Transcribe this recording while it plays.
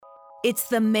It's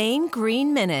the Maine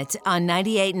Green Minute on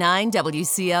 98.9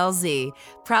 WCLZ,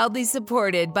 proudly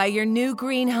supported by your new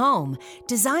green home,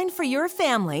 designed for your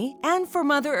family and for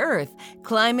Mother Earth,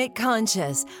 climate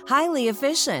conscious, highly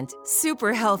efficient,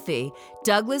 super healthy.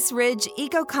 Douglas Ridge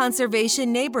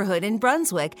Eco-Conservation Neighborhood in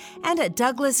Brunswick and at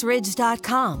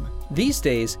douglasridge.com. These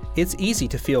days, it's easy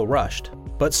to feel rushed,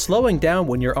 but slowing down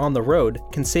when you're on the road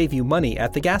can save you money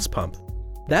at the gas pump.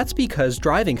 That's because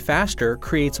driving faster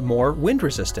creates more wind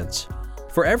resistance.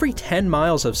 For every 10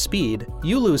 miles of speed,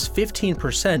 you lose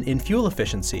 15% in fuel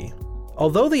efficiency.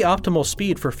 Although the optimal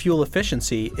speed for fuel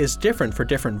efficiency is different for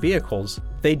different vehicles,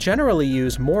 they generally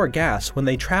use more gas when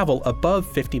they travel above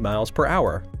 50 miles per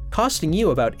hour, costing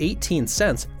you about 18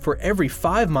 cents for every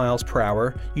 5 miles per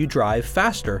hour you drive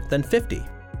faster than 50.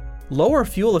 Lower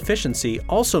fuel efficiency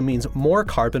also means more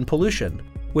carbon pollution,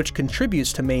 which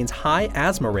contributes to Maine's high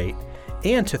asthma rate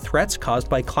and to threats caused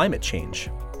by climate change.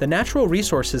 The Natural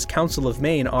Resources Council of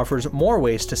Maine offers more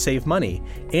ways to save money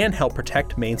and help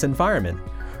protect Maine's environment.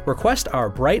 Request our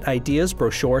Bright Ideas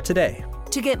brochure today.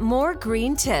 To get more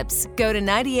green tips, go to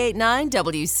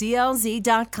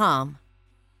 989wclz.com.